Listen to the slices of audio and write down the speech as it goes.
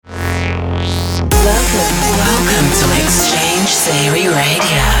Welcome to Exchange Theory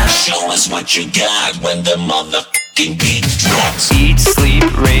Radio. Show us what you got when the motherfucking beat drops. Eat, sleep,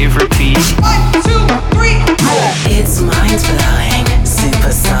 rave, repeat. 1, 2, 3, 4. It's mind-blowing,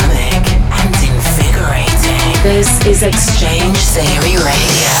 supersonic, and invigorating. This is Exchange Theory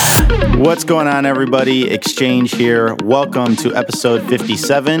Radio. What's going on, everybody? Exchange here. Welcome to episode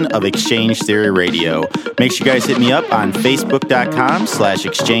 57 of Exchange Theory Radio. Make sure you guys hit me up on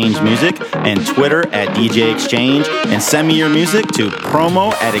Facebook.com/Exchange Music and Twitter at DJ Exchange, and send me your music to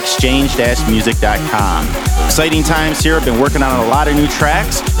promo@exchange-music.com. Exciting times here. I've been working on a lot of new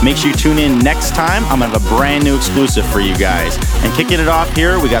tracks. Make sure you tune in next time. I'm going to have a brand new exclusive for you guys. And kicking it off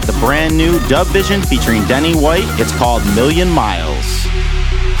here, we got the brand new DubVision featuring Denny White. It's called Million Miles.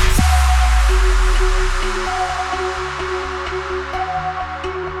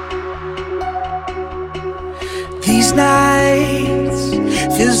 These nights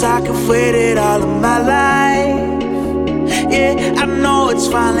feels like I've waited all of my life. Yeah, I know it's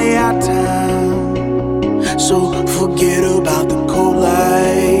finally our time, so forget about the cold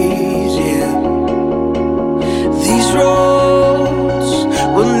lights. Yeah, these roads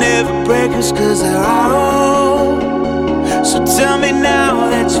will never break us 'cause they're our own. So tell me now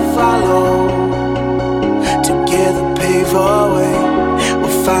that you follow. Together pave our way,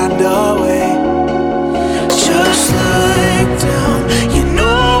 we'll find our way. Just look down, you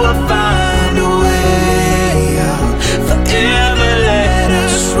know I'll find a way out. Forever let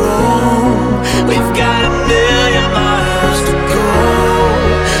us roam. We've got a million miles to go.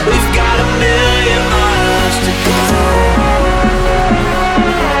 We've got a million miles to go.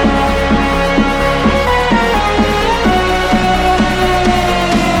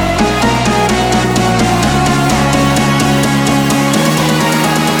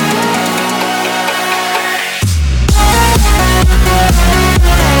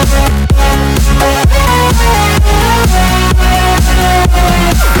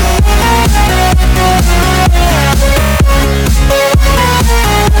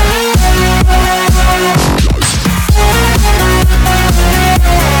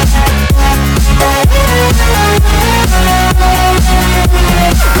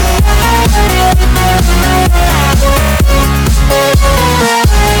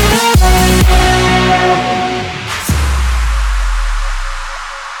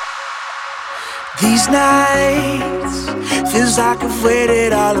 These nights feels like I've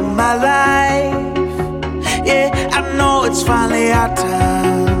waited all of my life. Yeah, I know it's finally our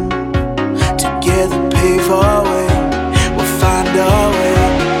time. Together pave our way, we'll find our way.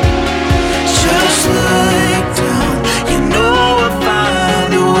 Just look down, you know we'll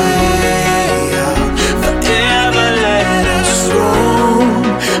find a way out. Forever let us roam.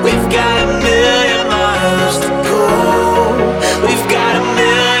 We've got a million miles to go. We've got a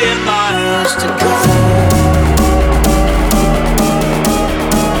million miles to go.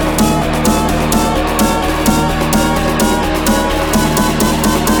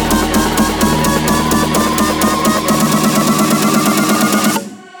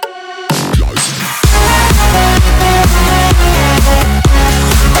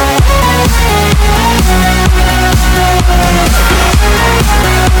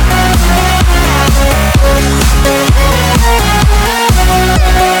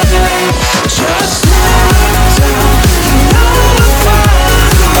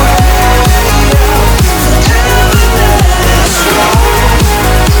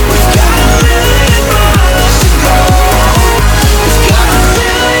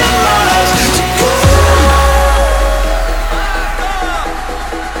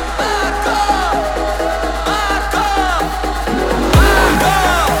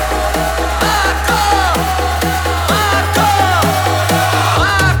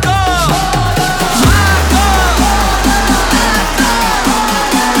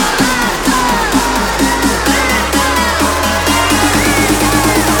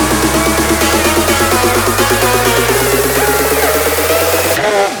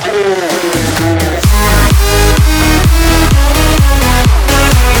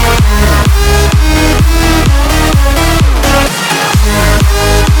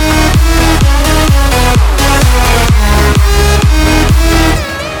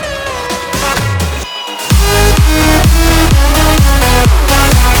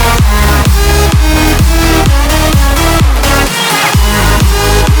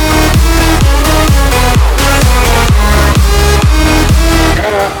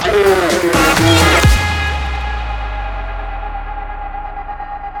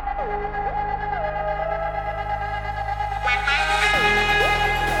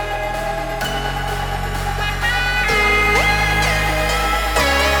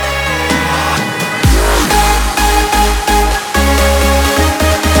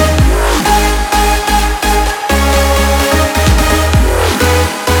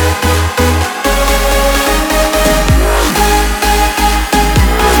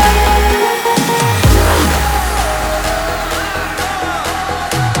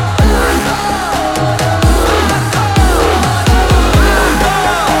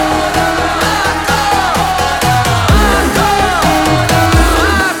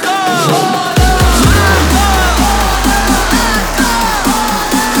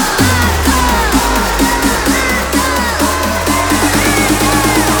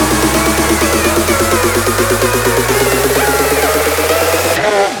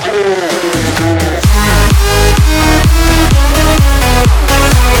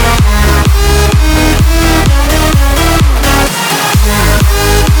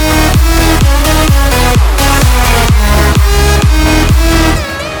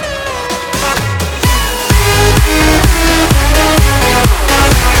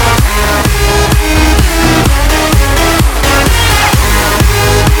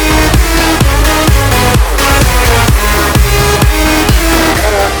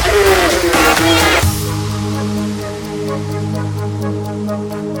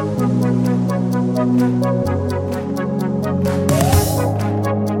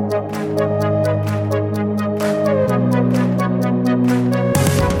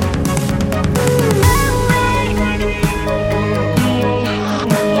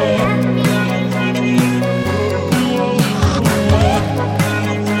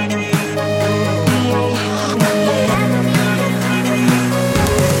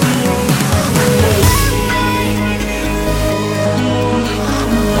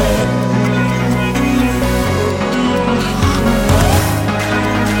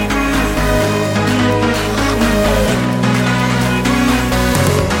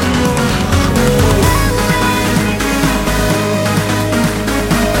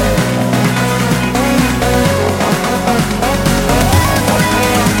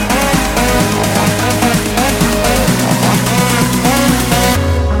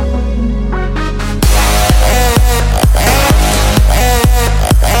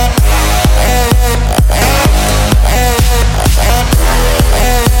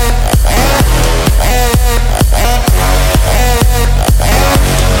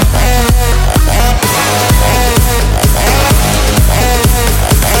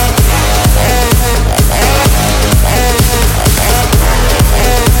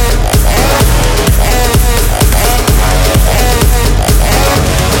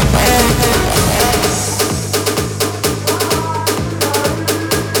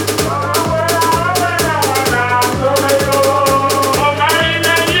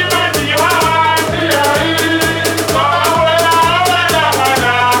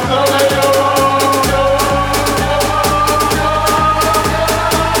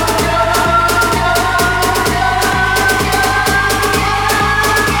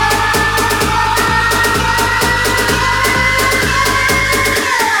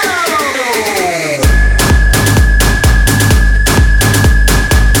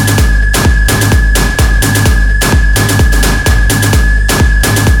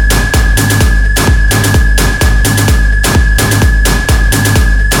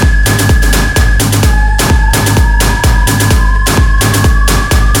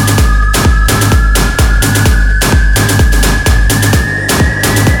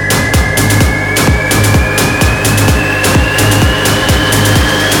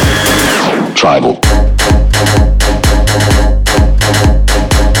 Tribal.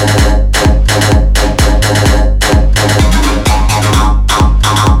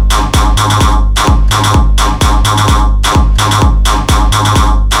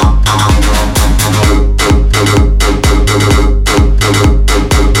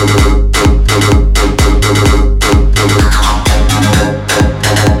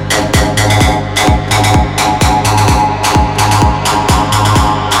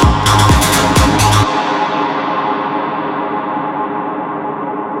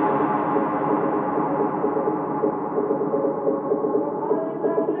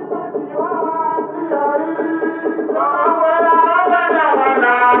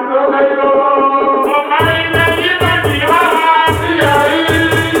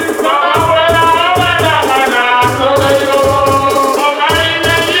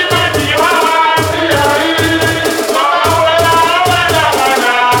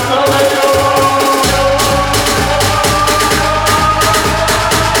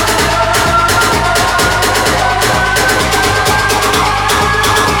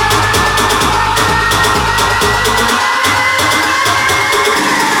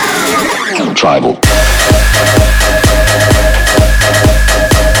 Tribal.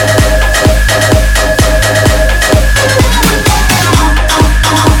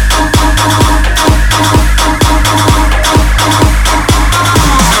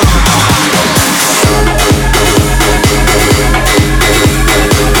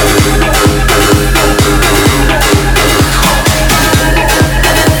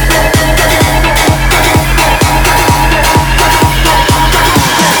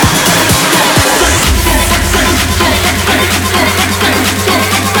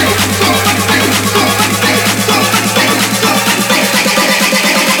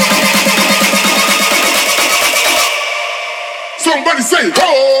 Somebody say,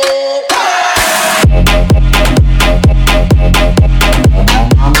 oh!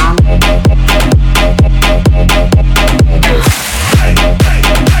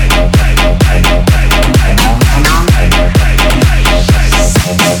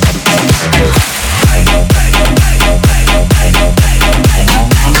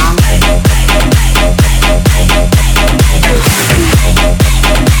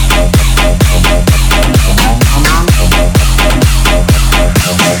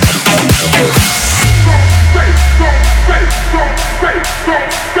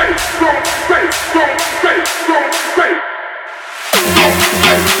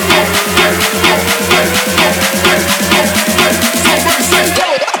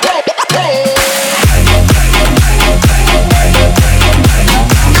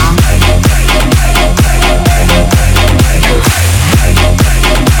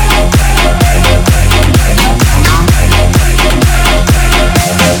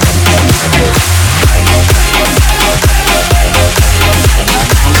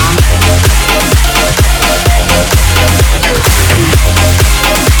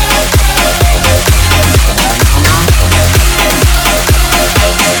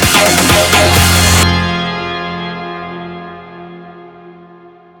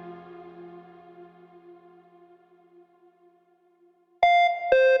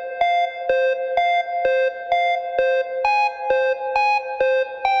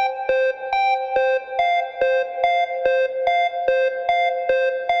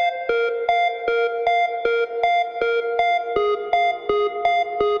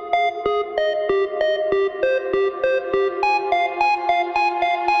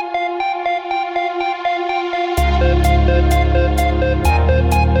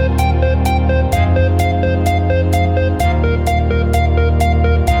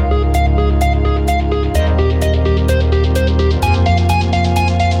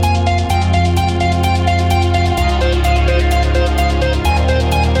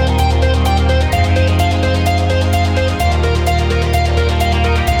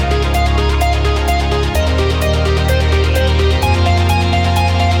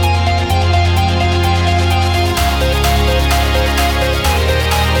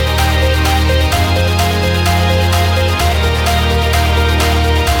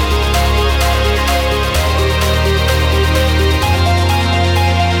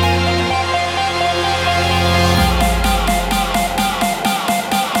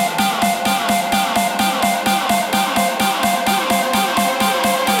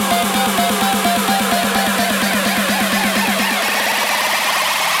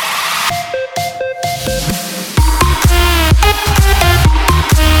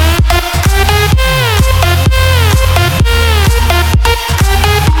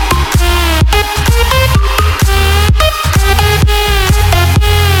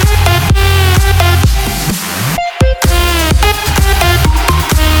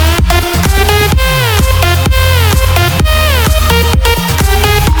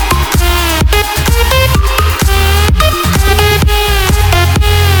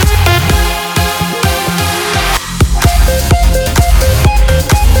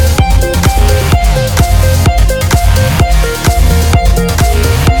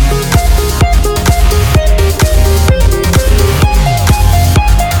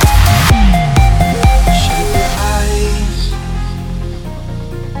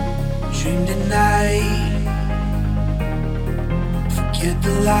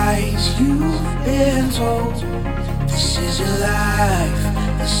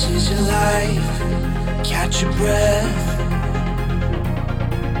 This is your life, catch your breath.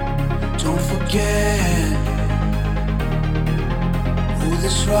 Don't forget, oh,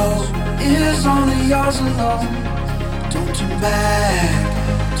 this road is only yours alone. Don't turn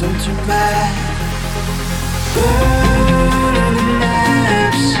back, don't turn back. Burn the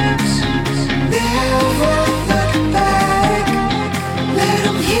maps, never look back. Let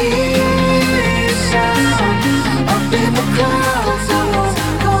them hear your sound. Up in the clouds, I won't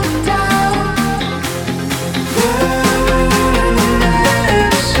go down. Burn the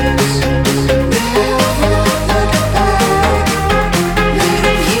maps, never look back. Let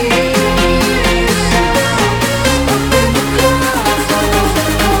them hear your sound. Up in the clouds, I won't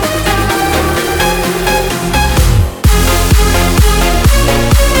go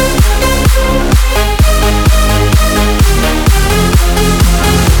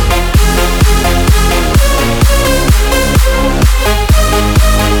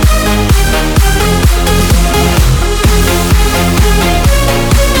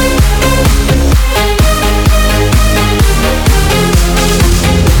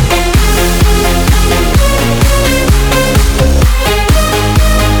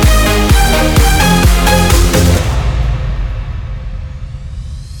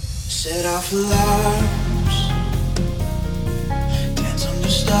set off alarms, dance under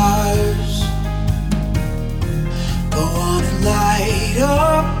stars. Go on and light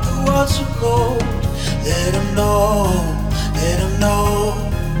up the world so cold. Let them know,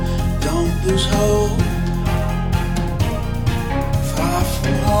 don't lose hope. Far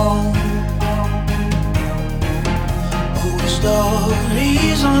from home, oh, the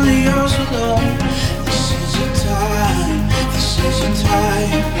story's only yours alone. This is your time, this is your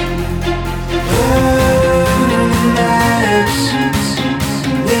time. Burn the maps,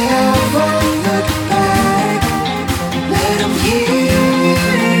 never look back. Let them hear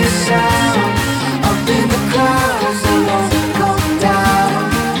your sound. Up in the clouds, I won't go down.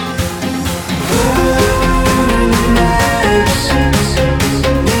 Burn the maps,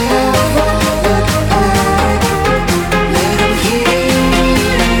 never look back. Let them hear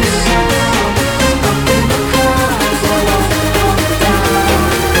your sound. Up in the clouds, I won't go down.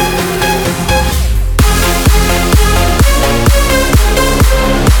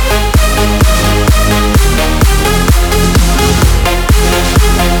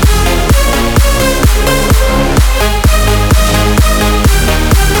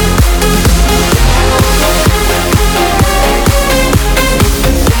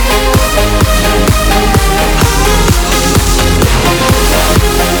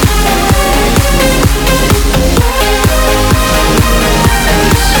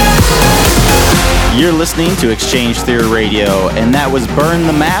 You're listening to Exchange Theory Radio, and that was Burn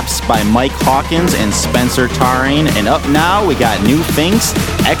the Maps by Mike Hawkins and Spencer Tarring. And up now, we got New Finks,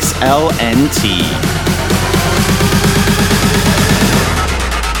 XLNT.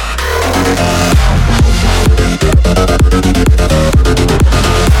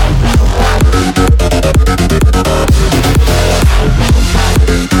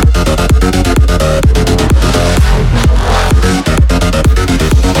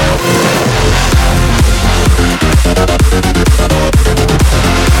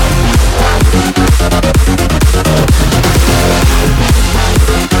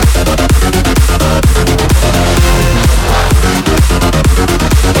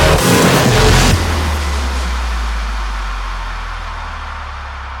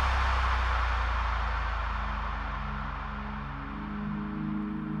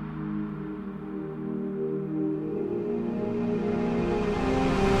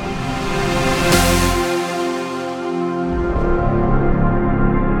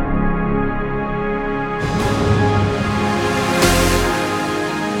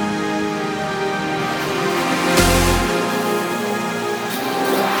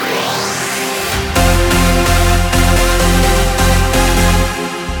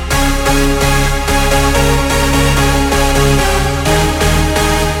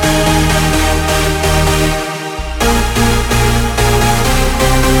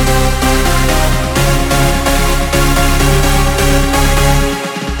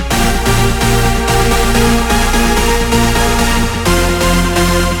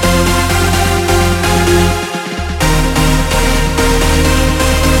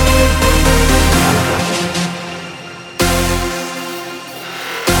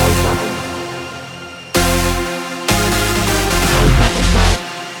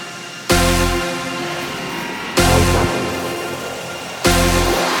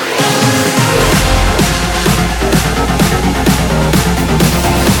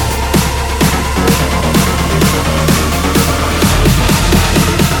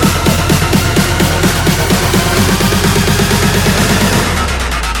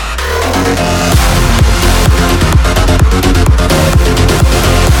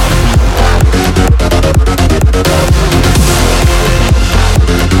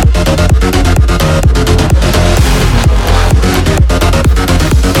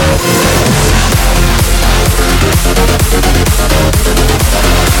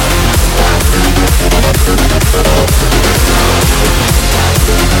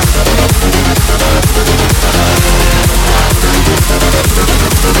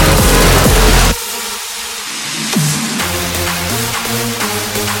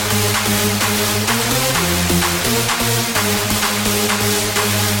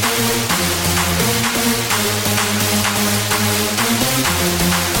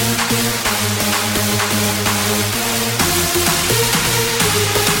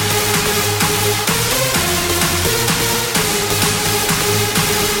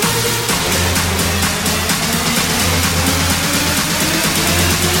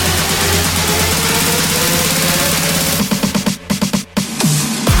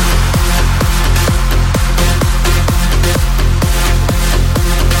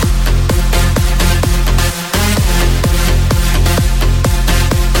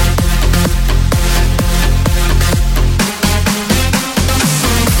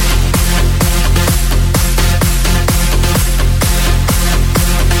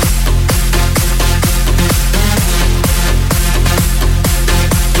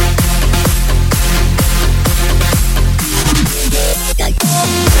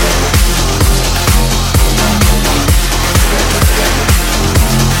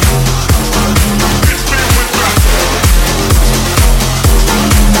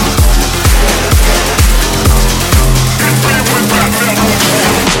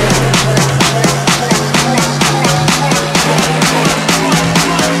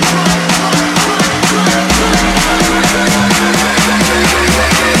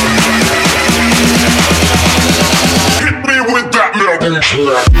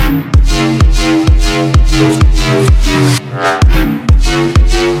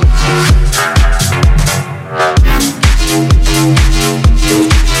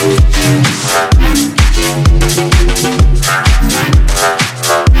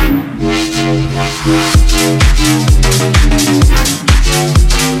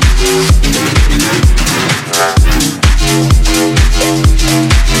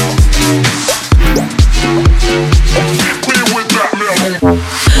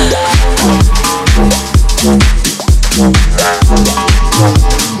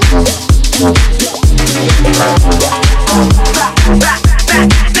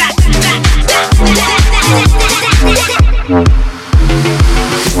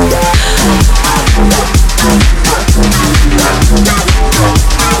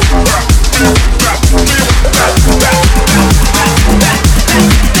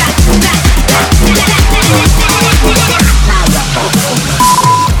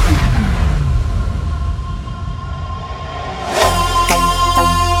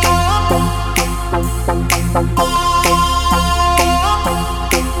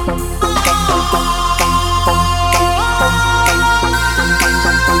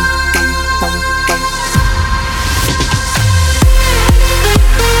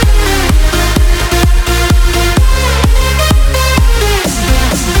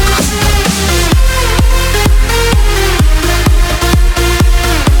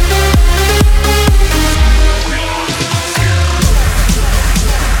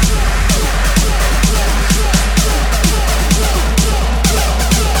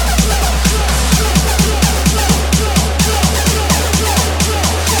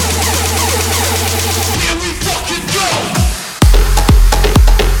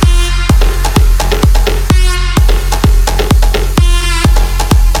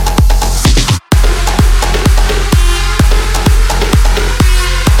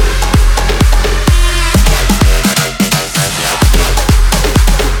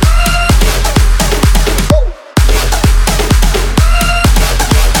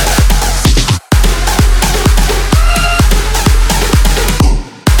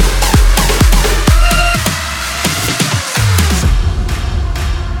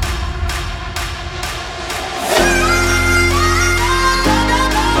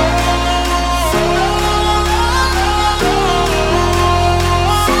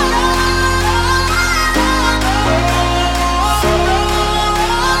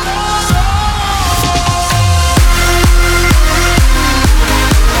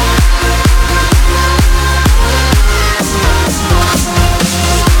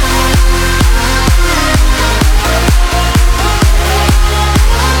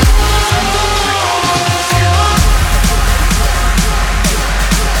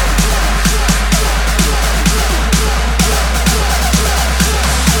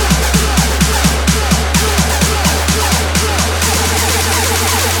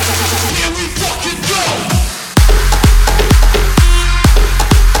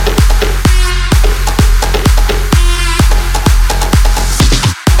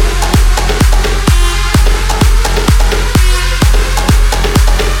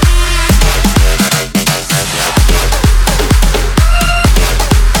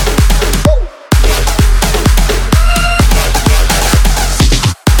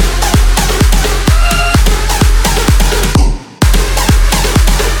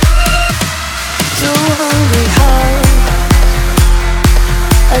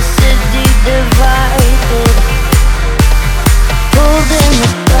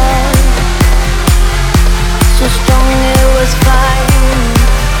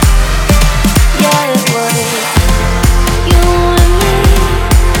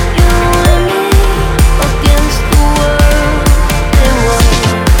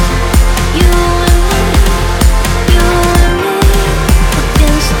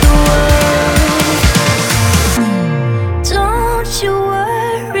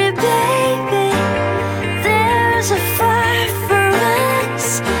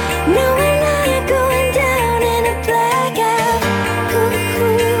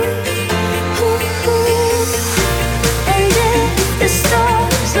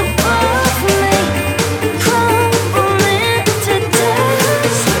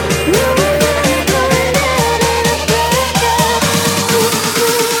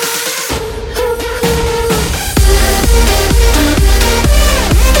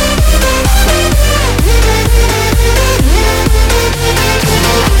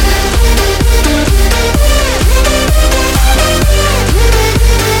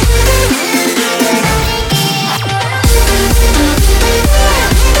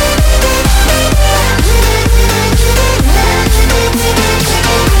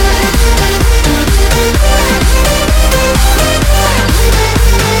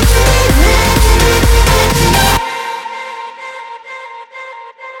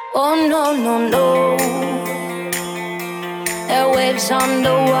 no, no. Airwaves on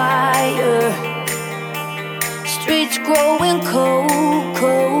the wire. Streets growing cold,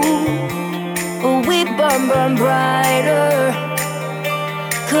 cold. But we burn, burn brighter.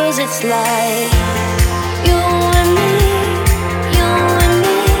 'Cause it's like you and me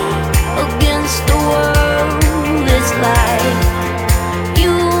against the world. It's like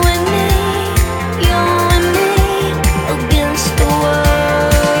you and me against the world.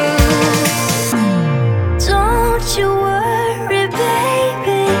 Don't you worry,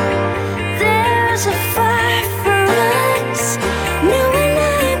 baby, there's a fire for us. Now and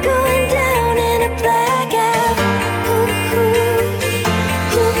I going down in a blackout. Ooh, ooh,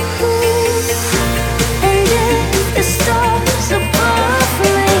 ooh, ooh. And if the stars above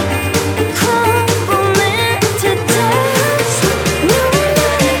me crumble into dust, now and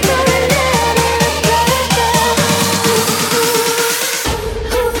I going down in a blackout. Ooh,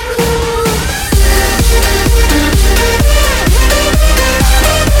 ooh, ooh.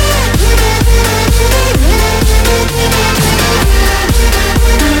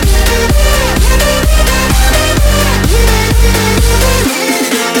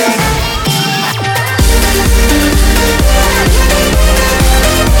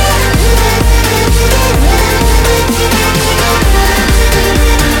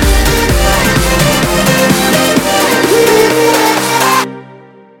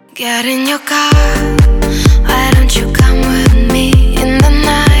 Get in your car, why don't you come with me in the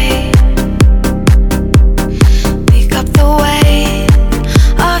night? Pick up the weight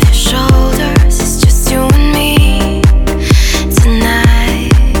of your shoulders, it's just you and me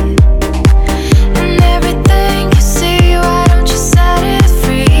tonight. And everything you see, why don't you set it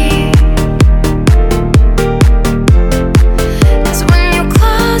free? 'Cause when you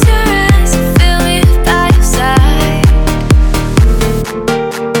close your eyes, I feel it by your side.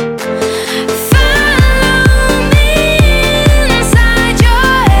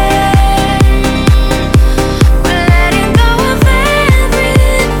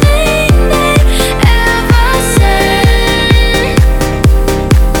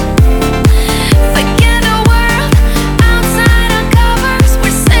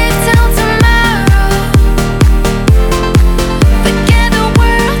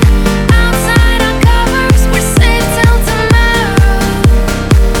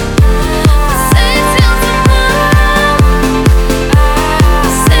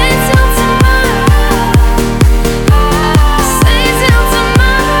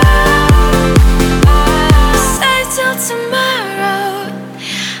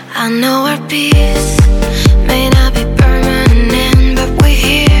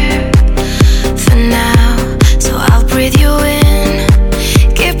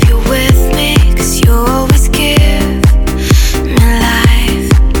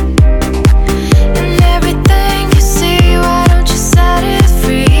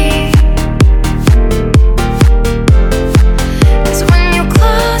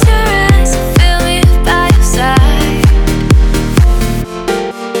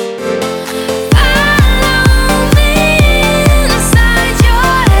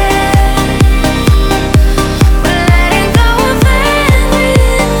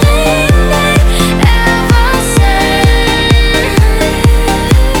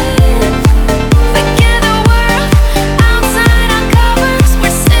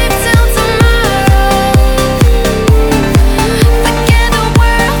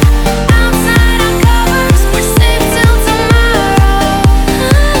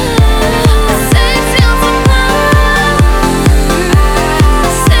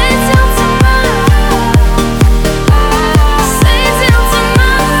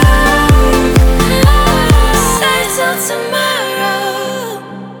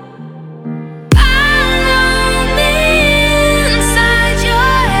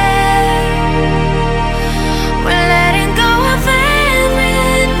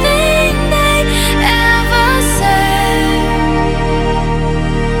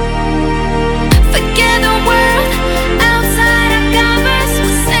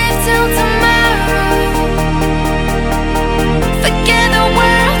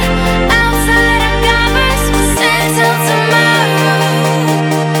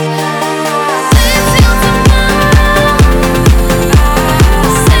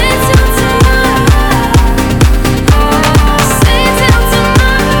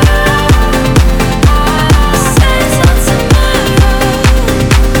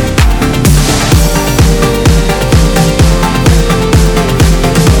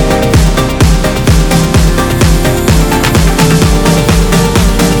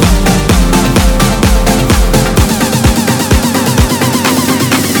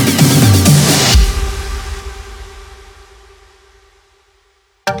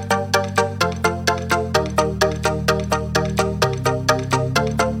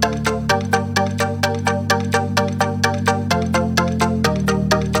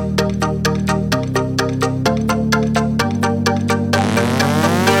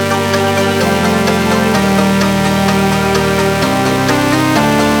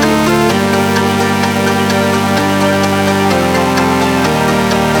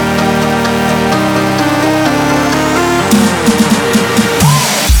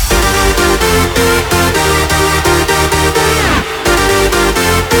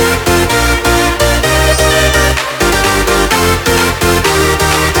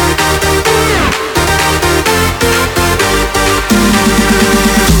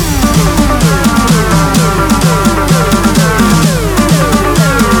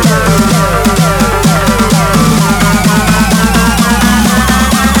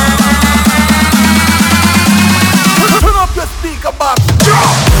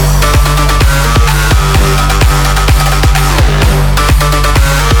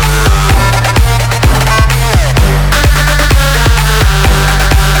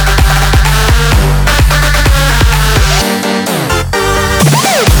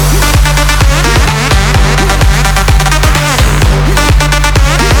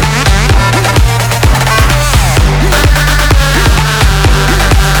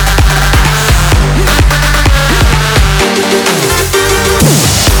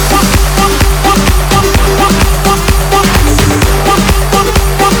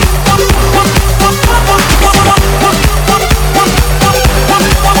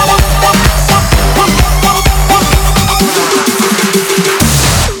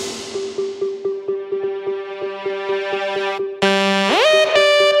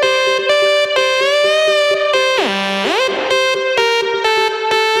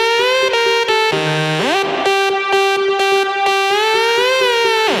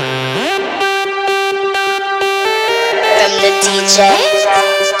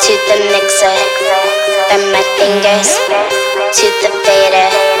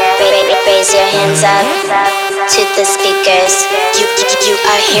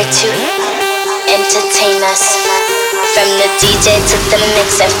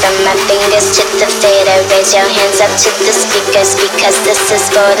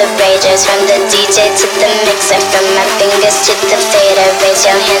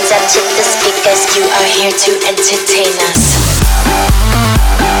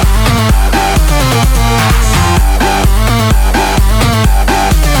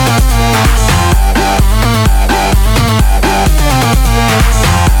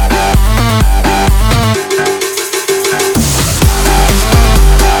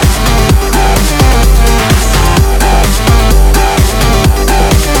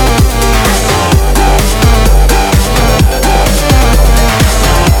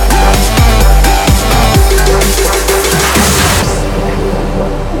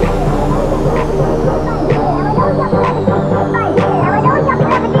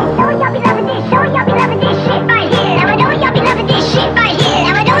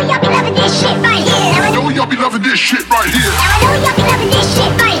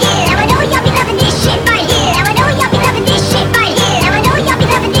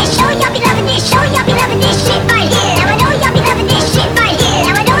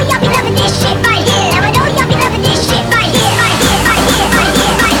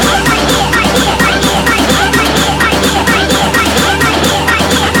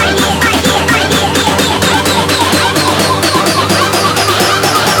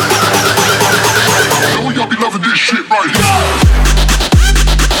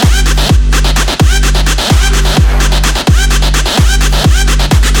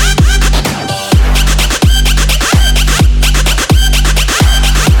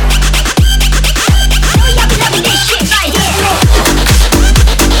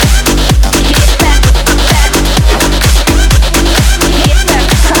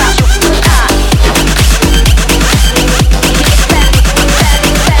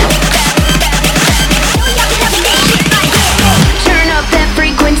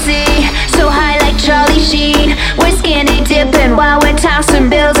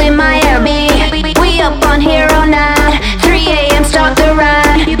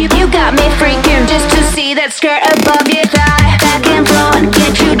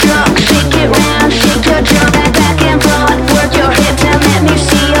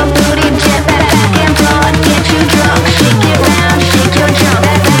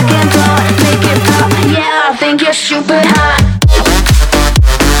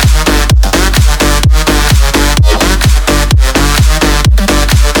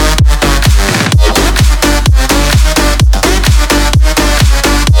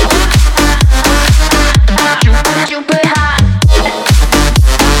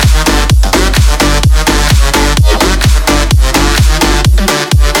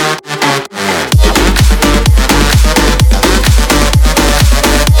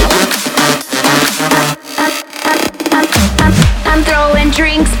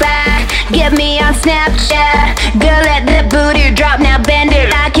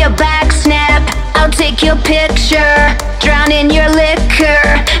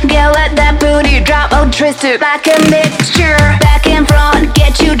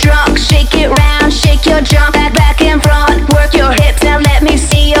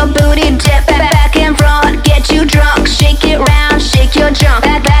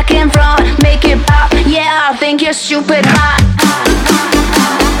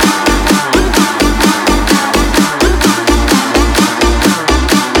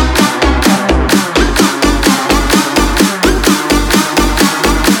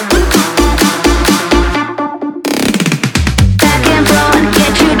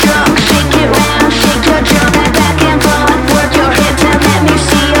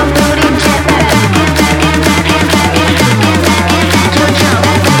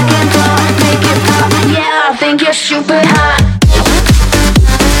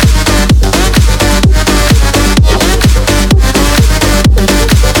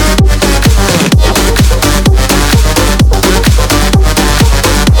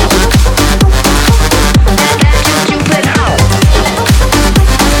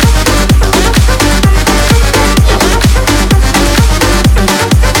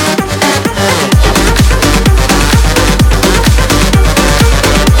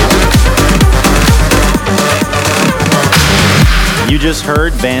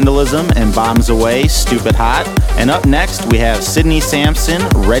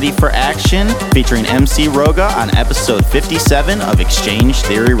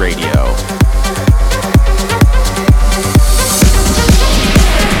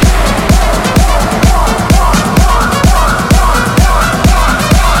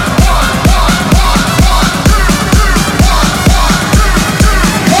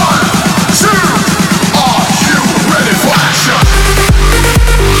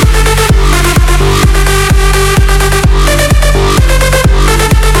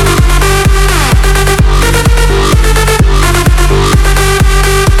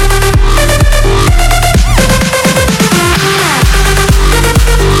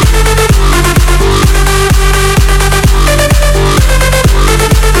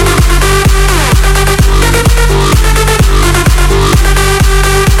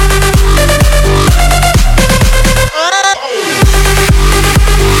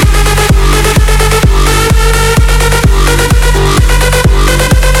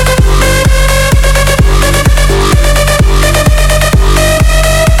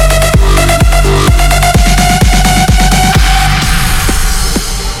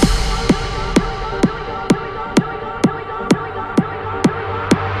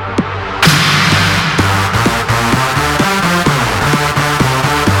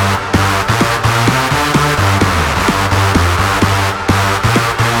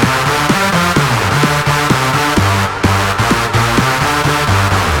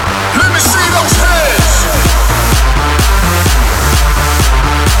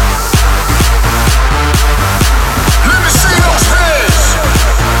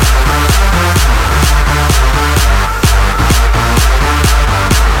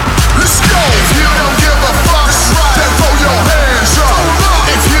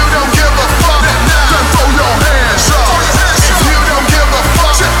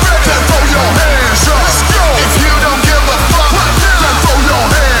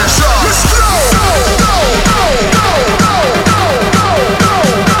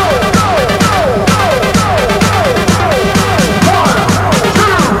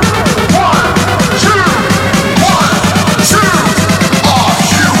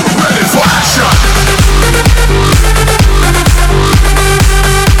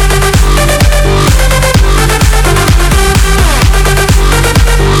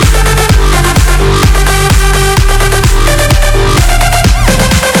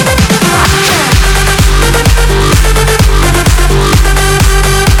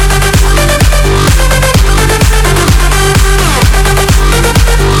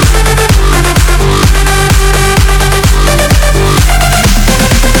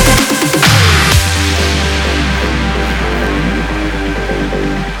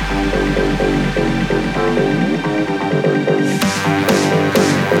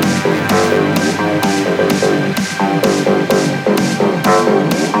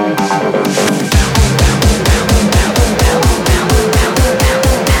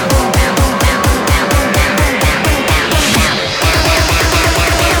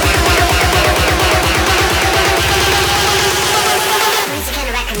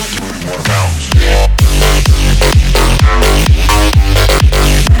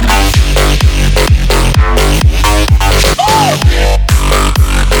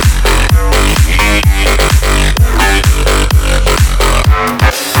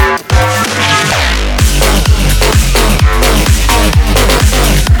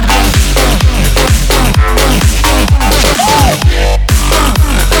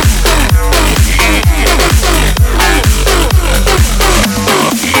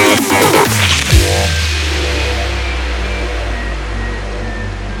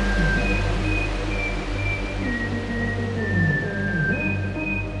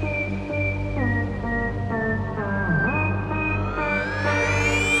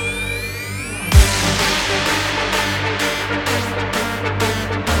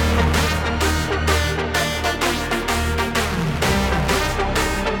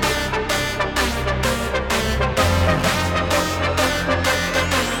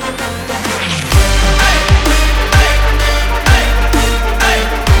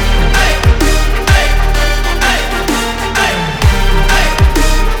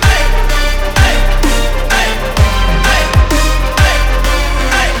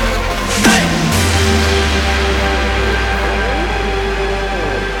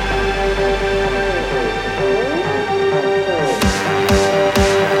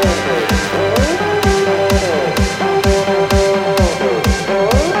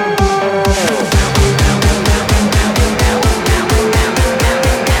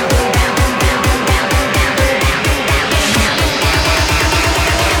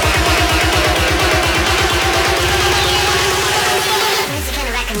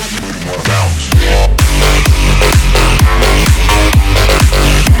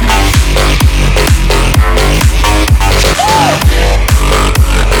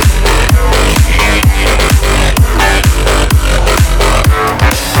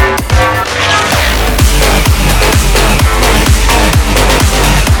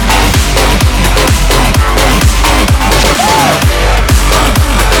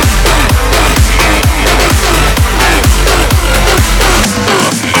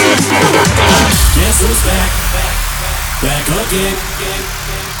 again.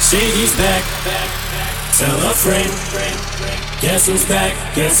 Shady's back. Tell a friend. Guess who's back?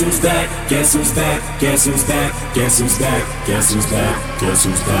 Guess who's back? Guess who's back? Guess who's back? Guess who's back? Guess who's back? Guess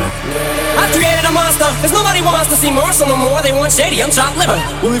who's back? I created a monster, cause nobody wants to see Marshall no more. They want Shady, I'm chopped liver.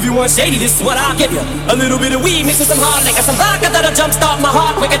 Well, if you want Shady, this is what I'll give you. A little bit of weed mixed with some hard liquor, some vodka that'll jumpstart my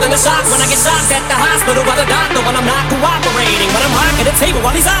heart quicker than a shot when I get shots at the hospital by the doctor when I'm not cooperating. When I'm rocking the table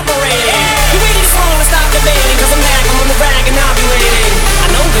while he's operating. You really just wanna stop debating, cause I'm back, I'm on the rag and I'll be waiting. I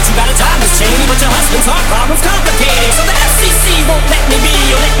know that you got a job, Miss Cheney, but your husband's heart problem's complicated. So the FCC won't let me be,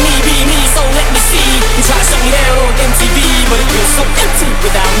 or let me be me, so let me see. You try to shut me down on MTV, but it feels so empty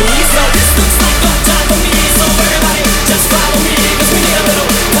without me. So this looks like a time for me, so everybody just follow me, cause we need a little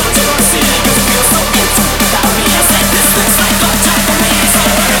controversy, cause it feels so empty without me. I said this looks like a time for me, so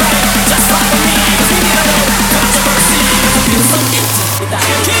everybody just follow me, cause we need a little controversy, cause it feels so empty without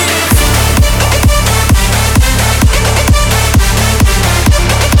me.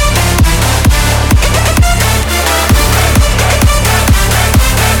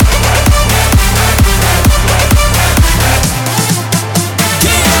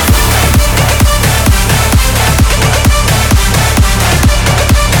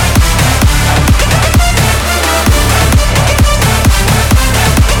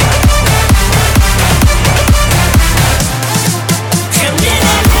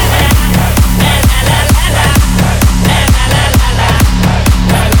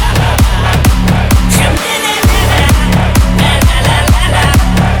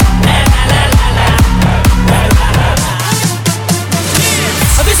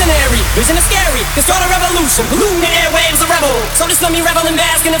 Vision is scary, can start a revolution, polluting the airwaves, a rebel. So just let me revel and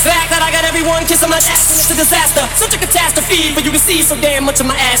bask in the fact that I got everyone kissing my ass, and it's a disaster, such a catastrophe. But you can see so damn much of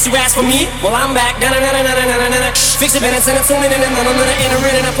my ass, you ask for me. Well, I'm back, fix your minutes and I'm tuning in, and I'm gonna enter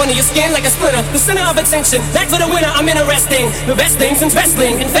in and up under your skin like a splitter. The center of attention, back for the winner, I'm interesting. The best things in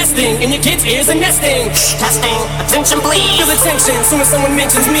wrestling, investing in your kids' ears and nesting. Testing, attention please. Feel the tension, soon as someone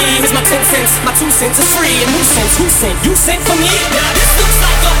mentions me. Here's my 10 cents, my 2 cents is free. And who sent? Who sent? You sent for me? Now this looks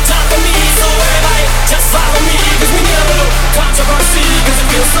like a time for me, so everybody just follow me, cause we need a little controversy, cause it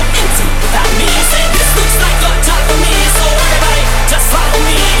feels so empty without me. I said this looks like a time for me, so everybody just follow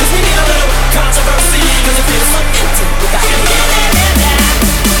me, cause we need a little controversy, cause it feels so empty without me.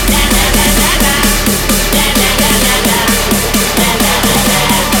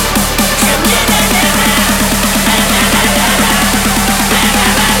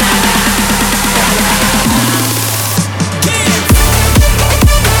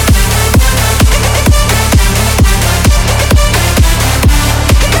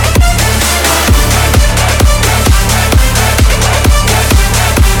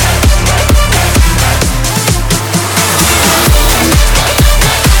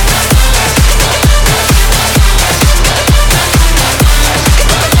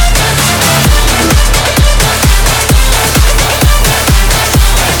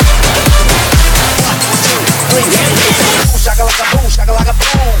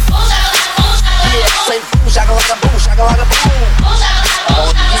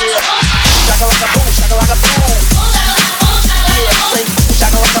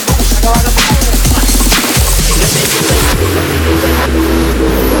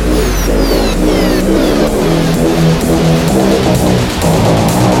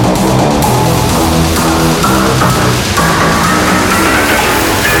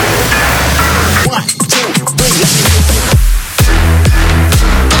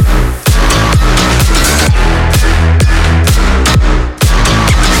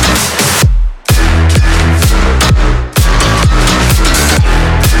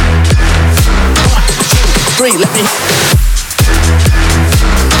 Let me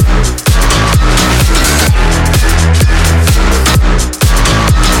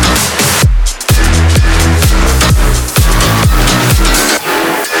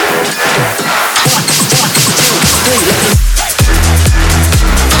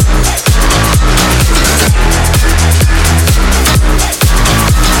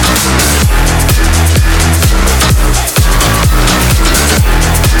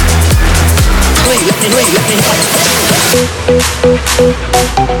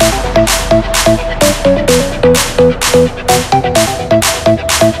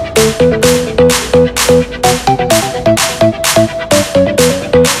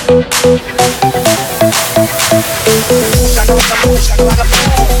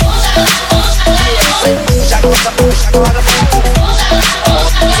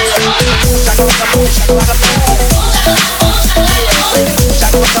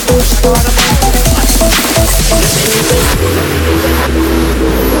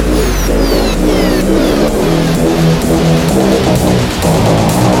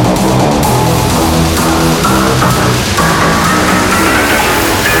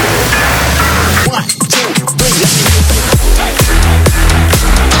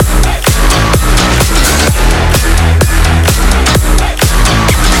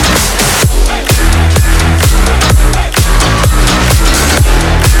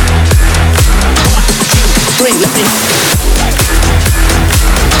bring. Let's see.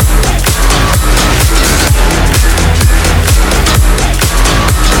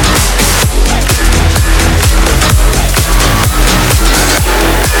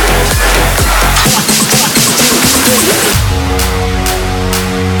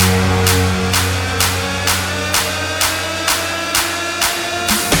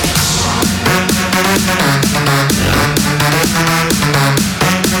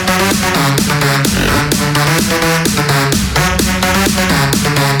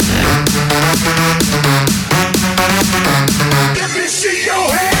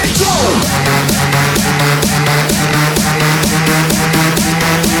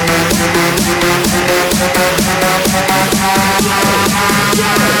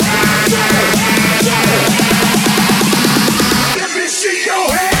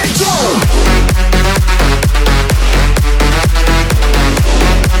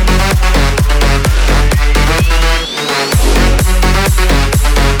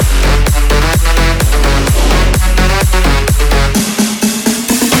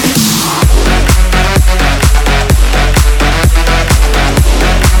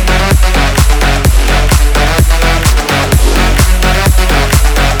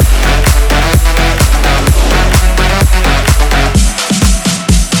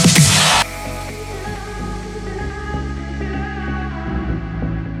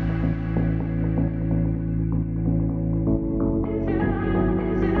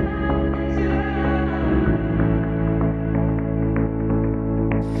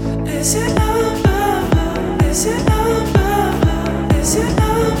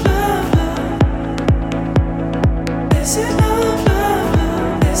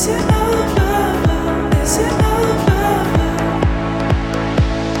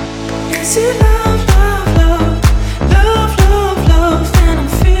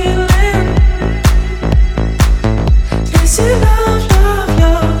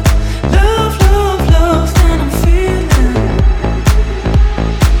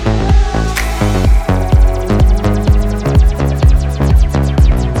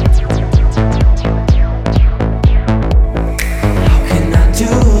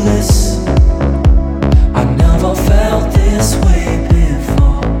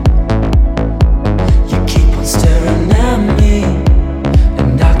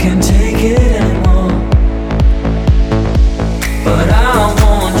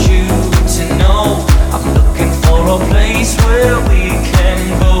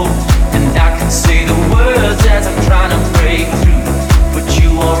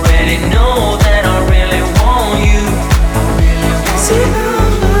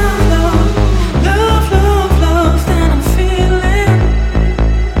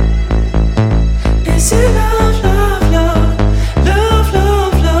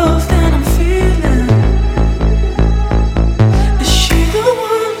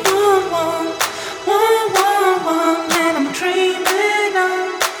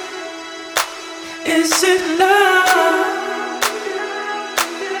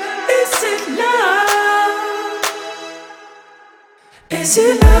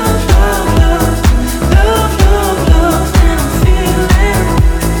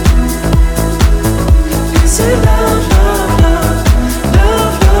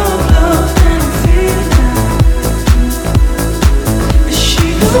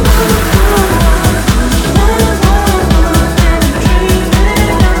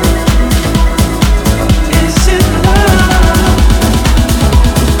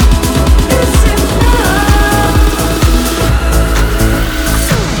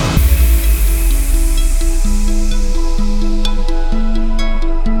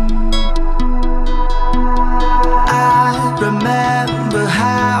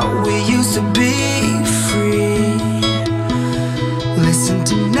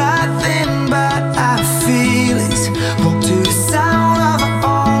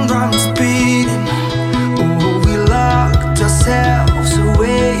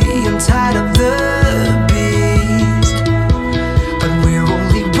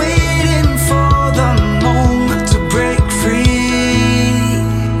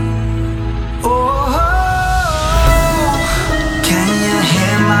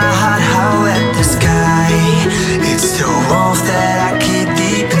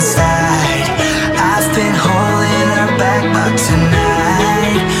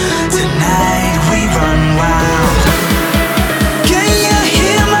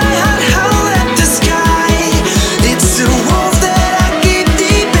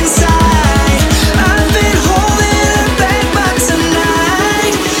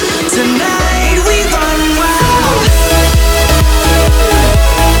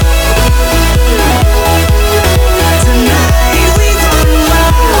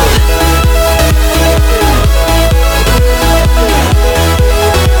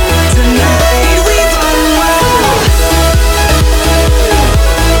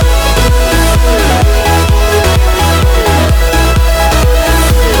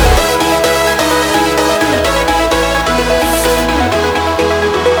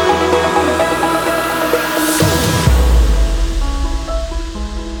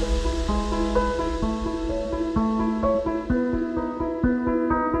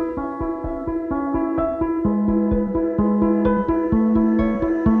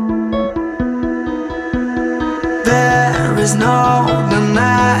 is no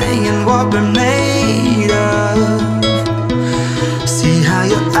denying what we're made of. See how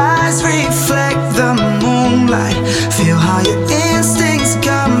your eyes reflect the moonlight. Feel how your instincts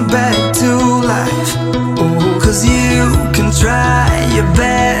come back to life. Oh, 'cause you can try your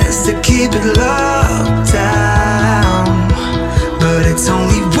best to keep it locked down, but it's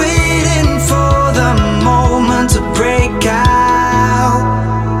only waiting for the moment to break out.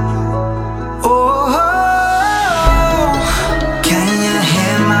 Oh, can you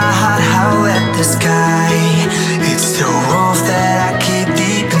hear my heart howl at the sky? It's the wolf that I keep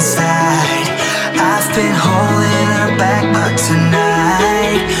deep inside. I've been holding her back, but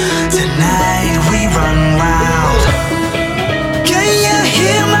tonight we run wild. Can you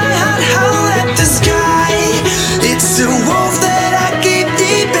hear my heart howl at the sky? It's the wolf that I keep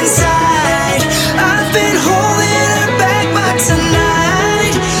deep inside. I've been holding her back, but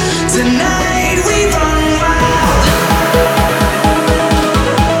tonight we run wild.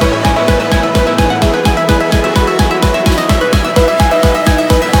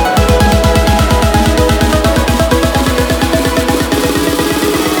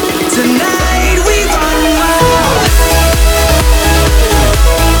 Tonight we run wild. Tonight we run wild.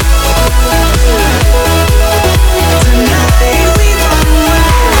 Tonight we run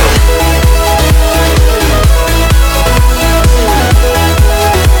wild.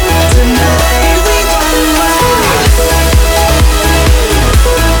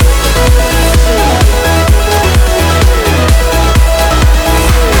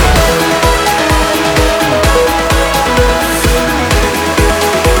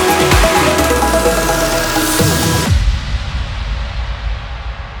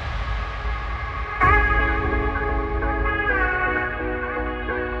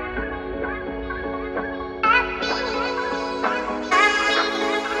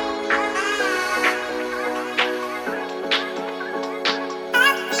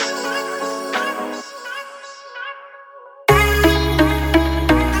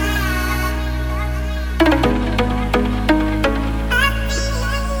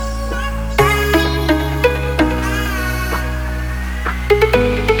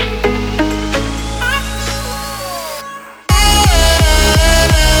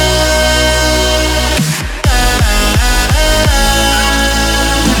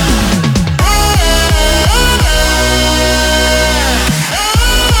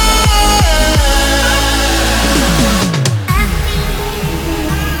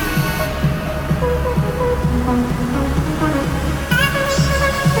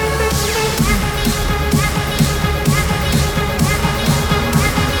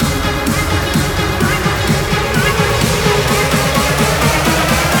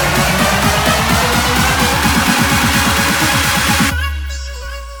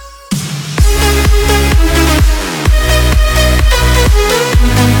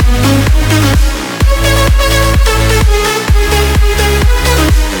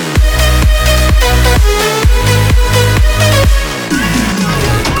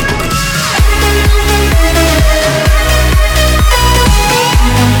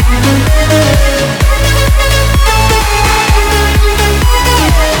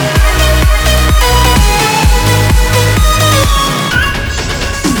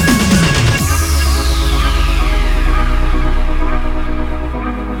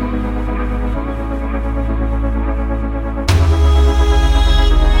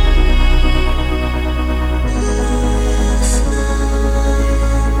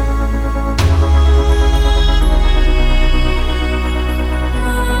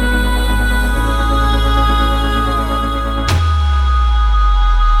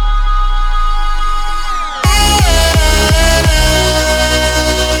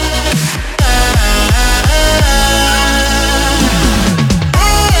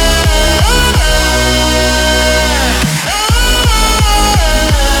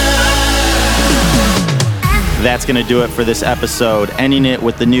 That's going to do it for this episode, ending it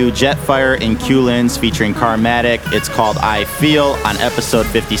with the new Jetfire and Q-Lins featuring Carmatic. It's called I Feel on episode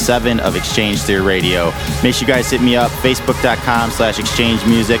 57 of Exchange Theory Radio. Make sure you guys hit me up, facebook.com/Exchange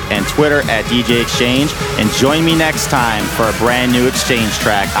Music and Twitter at DJ Exchange. And join me next time for a brand new Exchange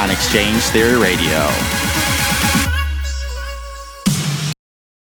track on Exchange Theory Radio.